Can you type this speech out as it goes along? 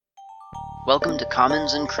Welcome to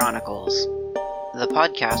Commons and Chronicles, the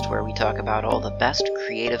podcast where we talk about all the best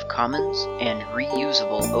Creative Commons and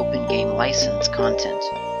reusable open game license content.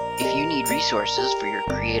 If you need resources for your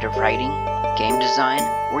creative writing, game design,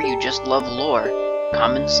 or you just love lore,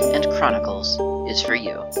 Commons and Chronicles is for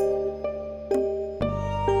you.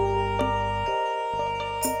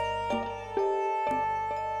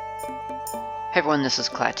 Hey everyone, this is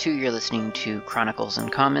Klaatu. You're listening to Chronicles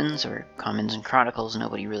and Commons, or Commons and Chronicles,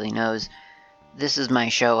 nobody really knows. This is my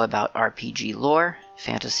show about RPG lore,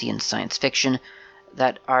 fantasy, and science fiction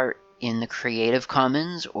that are in the Creative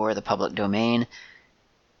Commons or the public domain.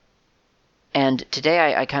 And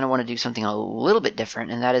today I kind of want to do something a little bit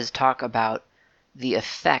different, and that is talk about the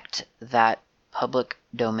effect that public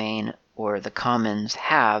domain or the commons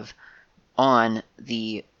have on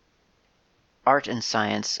the art and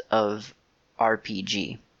science of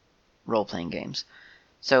RPG, role-playing games.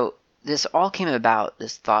 So this all came about,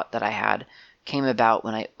 this thought that I had, came about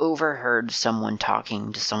when I overheard someone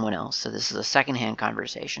talking to someone else. So this is a secondhand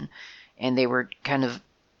conversation. And they were kind of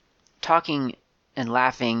talking and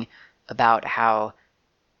laughing about how,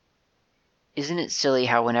 isn't it silly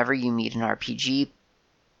how whenever you meet an RPG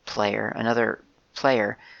player, another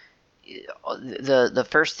player, the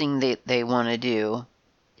first thing they want to do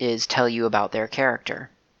is tell you about their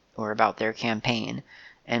character or about their campaign.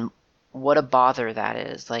 And what a bother that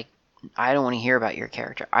is. Like, I don't want to hear about your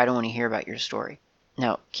character. I don't want to hear about your story.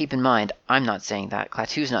 Now, keep in mind, I'm not saying that.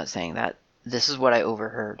 Klaatu's not saying that. This is what I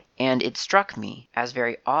overheard. And it struck me as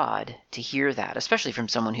very odd to hear that, especially from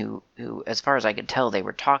someone who, as far as I could tell, they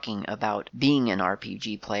were talking about being an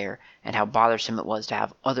RPG player and how bothersome it was to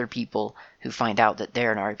have other people who find out that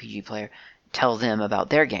they're an RPG player tell them about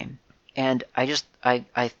their game. And I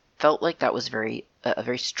felt like that was a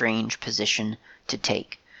very strange position to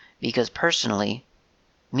take. Because personally,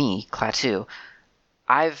 me, Klaatu,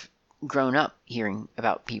 I've grown up hearing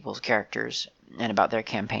about people's characters and about their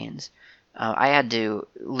campaigns. I had to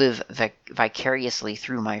live vicariously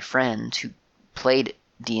through my friends who played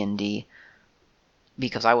D&D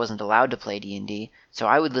because I wasn't allowed to play D&D, so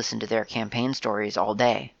I would listen to their campaign stories all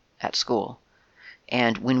day at school.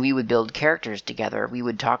 And when we would build characters together, we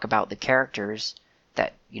would talk about the characters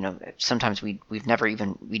that, sometimes we'd never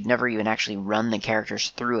even actually run the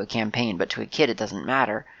characters through a campaign, but to a kid it doesn't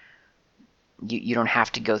matter. You don't have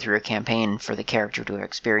to go through a campaign for the character to have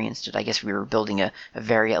experienced it. I guess we were building a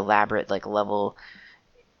very elaborate, like, level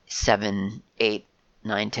 7, 8,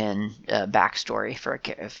 9, 10 backstory for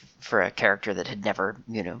a character that had never,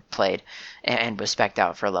 played and was spec'd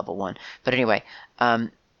out for a level 1. But anyway,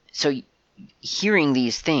 so hearing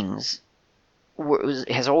these things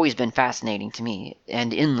has always been fascinating to me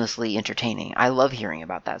and endlessly entertaining. I love hearing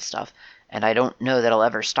about that stuff. And I don't know that I'll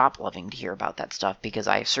ever stop loving to hear about that stuff because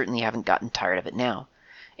I certainly haven't gotten tired of it now.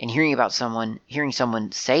 And hearing someone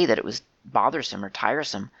say that it was bothersome or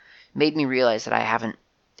tiresome made me realize that I haven't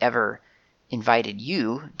ever invited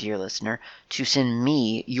you, dear listener, to send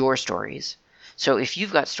me your stories. So if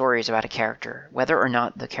you've got stories about a character, whether or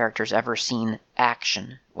not the character's ever seen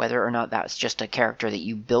action, whether or not that's just a character that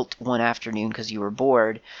you built one afternoon because you were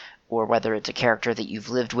bored, or whether it's a character that you've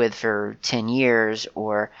lived with for 10 years,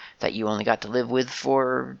 or that you only got to live with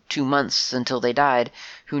for 2 months until they died,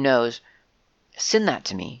 who knows, send that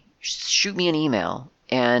to me. Shoot me an email,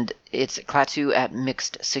 and it's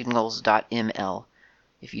klaatu@mixedsignals.ml.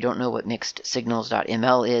 If you don't know what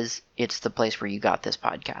mixedsignals.ml is, it's the place where you got this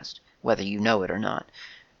podcast, whether you know it or not.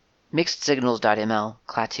 mixedsignals.ml,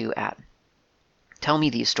 klaatu@. Tell me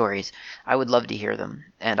these stories. I would love to hear them,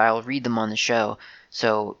 and I'll read them on the show.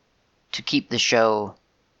 So to keep the show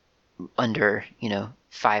under,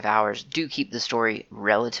 5 hours, do keep the story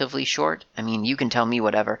relatively short. I mean, you can tell me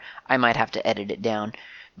whatever. I might have to edit it down.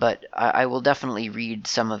 But I will definitely read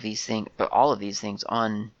some of these things, but all of these things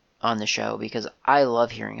on the show because I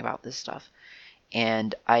love hearing about this stuff.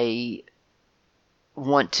 And I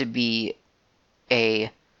want to be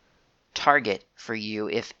a target for you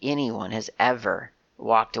if anyone has ever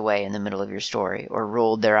walked away in the middle of your story or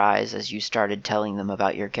rolled their eyes as you started telling them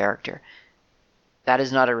about your character. That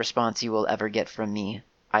is not a response you will ever get from me.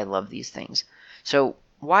 I love these things. So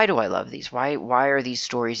why do I love these? Why are these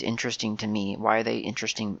stories interesting to me? Why are they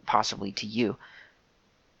interesting possibly to you?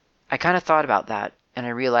 I kind of thought about that, and I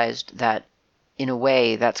realized that in a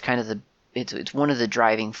way that's kind of it's one of the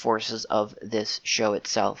driving forces of this show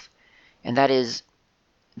itself. And that is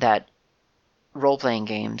that role-playing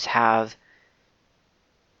games have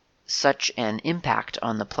such an impact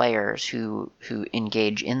on the players who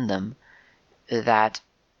engage in them that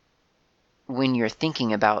when you're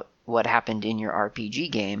thinking about what happened in your RPG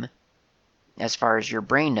game, as far as your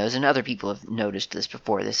brain knows, and other people have noticed this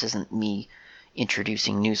before. This isn't me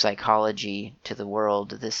introducing new psychology to the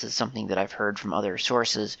world. This is something that I've heard from other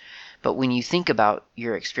sources. But when you think about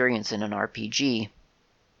your experience in an RPG,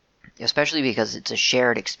 especially because it's a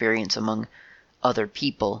shared experience among other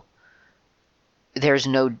people,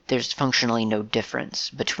 there's functionally no difference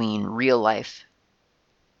between real life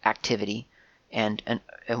activity and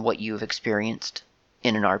what you've experienced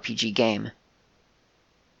in an RPG game.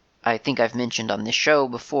 I think I've mentioned on this show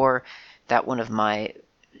before that one of my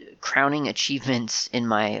crowning achievements in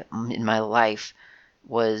my life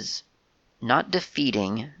was not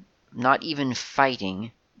defeating, not even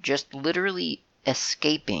fighting, just literally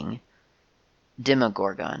escaping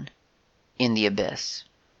Demogorgon in the Abyss.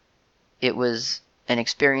 It was an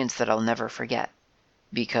experience that I'll never forget,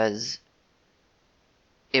 because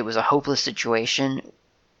it was a hopeless situation.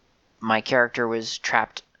 My character was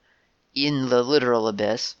trapped in the literal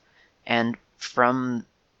abyss, and from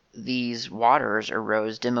these waters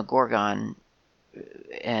arose Demogorgon,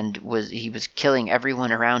 and he was killing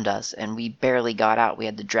everyone around us, and we barely got out. We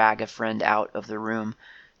had to drag a friend out of the room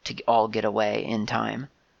to all get away in time.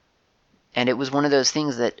 And it was one of those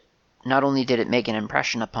things that not only did it make an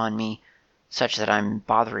impression upon me, such that I'm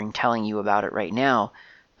bothering telling you about it right now,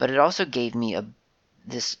 but it also gave me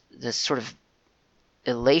this sort of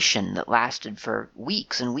elation that lasted for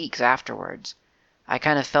weeks and weeks afterwards. I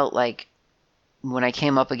kind of felt like when I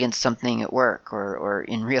came up against something at work or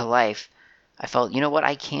in real life, I felt, you know what,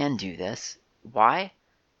 I can do this. Why?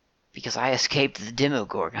 Because I escaped the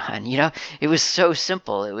Demogorgon. It was so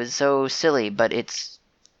simple, it was so silly, but it's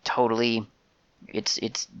totally,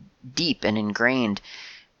 it's deep and ingrained.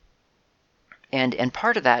 And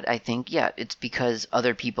part of that, I think, it's because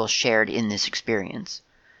other people shared in this experience.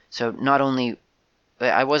 So not only,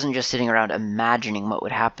 I wasn't just sitting around imagining what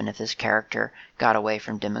would happen if this character got away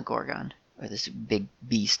from Demogorgon, or this big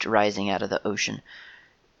beast rising out of the ocean,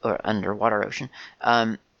 or underwater ocean.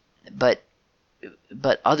 But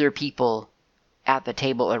other people at the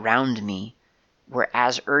table around me were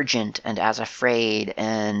as urgent and as afraid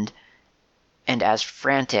and as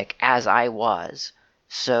frantic as I was.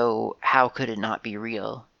 So how could it not be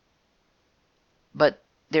real? But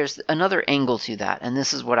there's another angle to that, and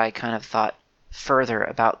this is what I kind of thought further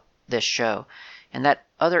about this show. And that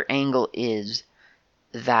other angle is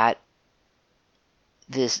that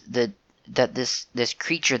this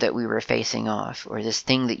creature that we were facing off, or this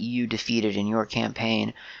thing that you defeated in your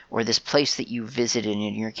campaign, or this place that you visited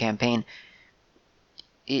in your campaign,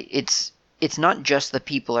 it's not just the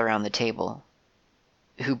people around the table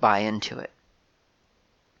who buy into it.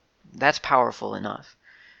 That's powerful enough.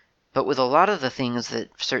 But with a lot of the things that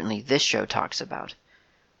certainly this show talks about,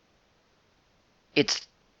 it's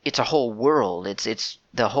a whole world. It's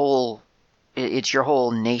your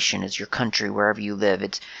whole nation. It's your country, wherever you live.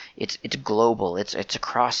 It's global. It's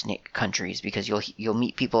across countries, because you'll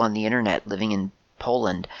meet people on the internet living in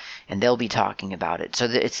Poland, and they'll be talking about it. So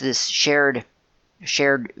it's this shared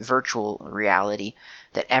virtual reality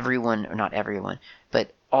that everyone, or not everyone,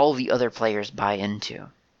 but all the other players buy into.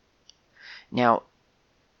 Now,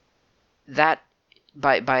 that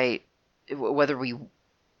by whether we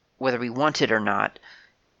want it or not,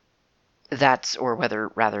 or whether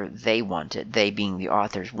rather they want it, they being the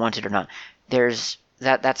authors want it or not, there's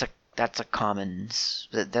that's a commons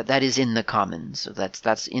that is in the commons. So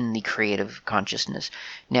that's in the creative consciousness.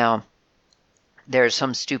 Now, there's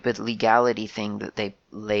some stupid legality thing that they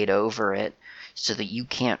laid over it so that you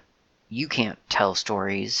can't tell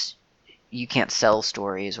stories, you can't sell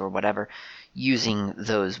stories or whatever using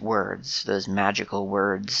those words, those magical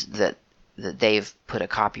words that they've put a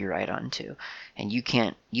copyright onto. And you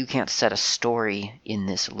can't set a story in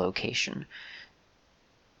this location.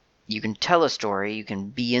 You can tell a story, you can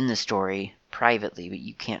be in the story privately, but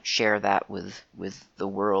you can't share that with the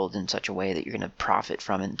world in such a way that you're going to profit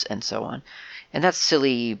from it, and so on. And that's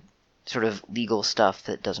silly sort of legal stuff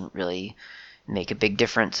that doesn't really make a big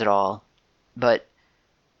difference at all. But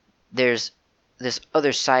there's this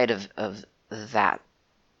other side of that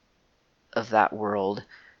world,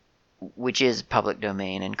 which is public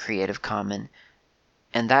domain and Creative Commons,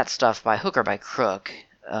 and that stuff by hook or by crook,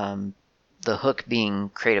 the hook being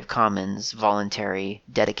Creative Commons voluntary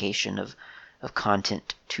dedication of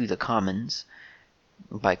content to the commons.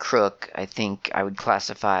 By crook, I think I would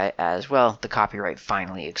classify as, well, the copyright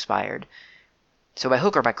finally expired. So by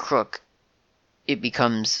hook or by crook, it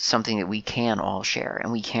becomes something that we can all share,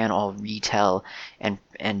 and we can all retell and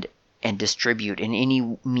distribute in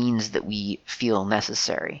any means that we feel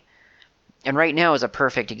necessary. And right now is a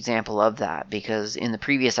perfect example of that, because in the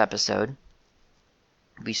previous episode,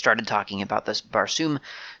 we started talking about the Barsoom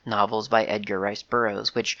novels by Edgar Rice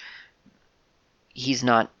Burroughs, which he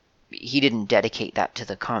didn't dedicate that to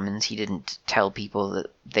the commons. He didn't tell people that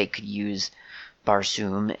they could use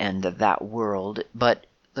Barsoom and that world, but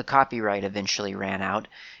the copyright eventually ran out,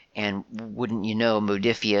 and wouldn't you know,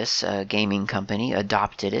 Modiphius, a gaming company,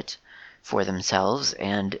 adopted it for themselves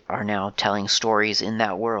and are now telling stories in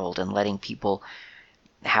that world and letting people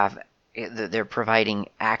they're providing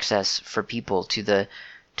access for people to the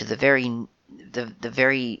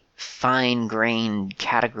very fine-grained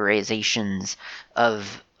categorizations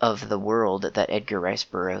of the world that Edgar Rice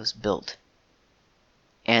Burroughs built.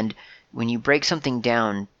 And when you break something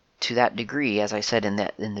down to that degree, as I said in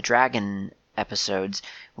the Dragon episodes,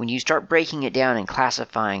 when you start breaking it down and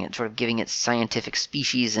classifying it, sort of giving it scientific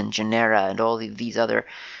species and genera and all these other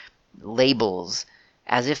labels,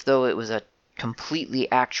 as if though it was a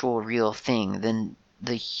completely actual real thing, then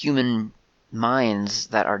the human minds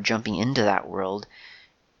that are jumping into that world,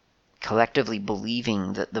 collectively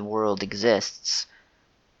believing that the world exists,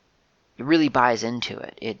 it really buys into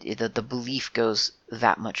it. The belief goes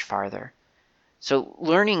that much farther. So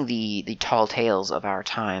learning the tall tales of our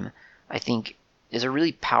time, I think, is a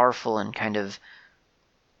really powerful and kind of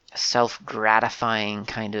self-gratifying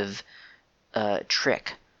kind of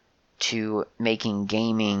trick to making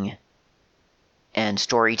gaming and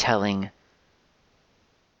storytelling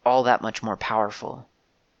all that much more powerful.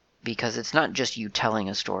 Because it's not just you telling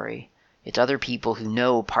a story. It's other people who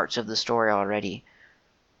know parts of the story already.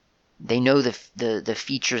 They know the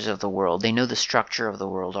features of the world. They know the structure of the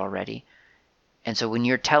world already. And so when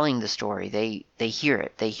you're telling the story, they hear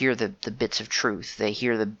it. They hear the bits of truth. They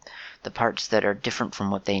hear the parts that are different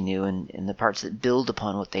from what they knew, and the parts that build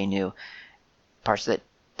upon what they knew, parts that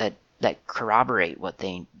corroborate what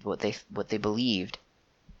they believed.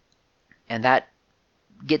 And that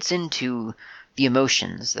gets into the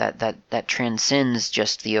emotions that transcends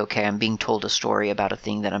just the, okay, I'm being told a story about a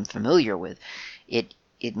thing that I'm familiar with. It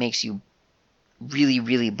makes you really,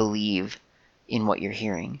 really believe in what you're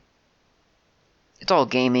hearing. It's all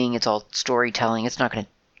gaming, it's all storytelling. It's not going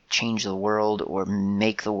to change the world or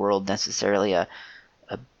make the world necessarily a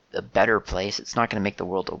better place. It's not going to make the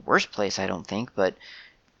world a worse place, I don't think, but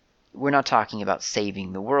we're not talking about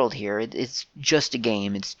saving the world here. It's just a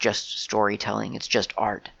game, it's just storytelling, it's just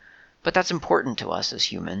art. But that's important to us as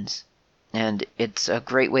humans, and it's a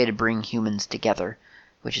great way to bring humans together,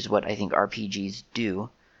 which is what I think RPGs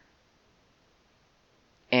do.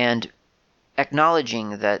 And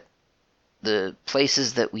acknowledging that the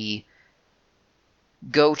places that we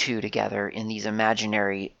go to together in these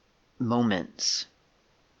imaginary moments,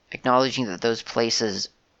 acknowledging that those places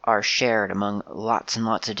are shared among lots and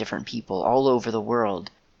lots of different people all over the world,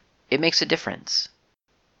 it makes a difference.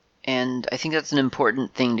 And I think that's an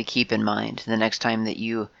important thing to keep in mind the next time that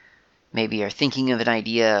you maybe are thinking of an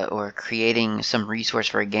idea or creating some resource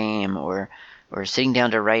for a game or sitting down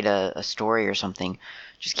to write a story or something.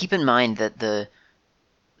 Just keep in mind that the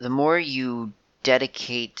more you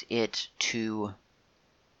dedicate it to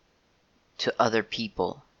other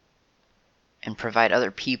people and provide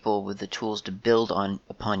other people with the tools to build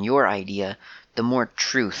upon your idea, the more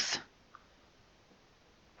truth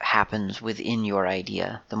happens within your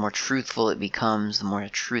idea. The more truthful it becomes, the more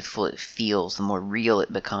truthful it feels, the more real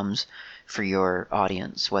it becomes for your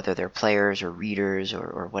audience, whether they're players or readers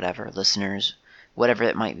or whatever, listeners, whatever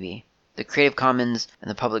it might be. The Creative Commons and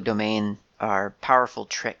the public domain are powerful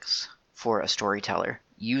tricks for a storyteller.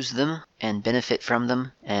 Use them and benefit from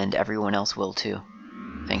them, and everyone else will too.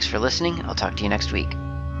 Thanks for listening. I'll talk to you next week.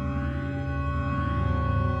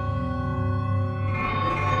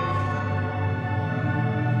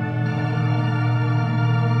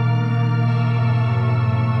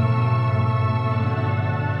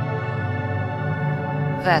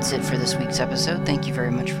 That's it for this week's episode. Thank you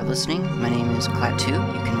very much for listening. My name is Klaatu.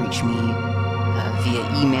 You can reach me via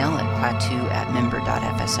email at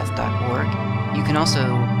klaatu@member.fsf.org. You can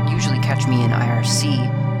also usually catch me in IRC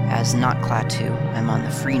as Not Klaatu. I'm on the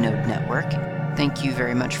Freenode network. Thank you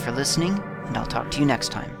very much for listening, and I'll talk to you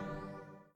next time.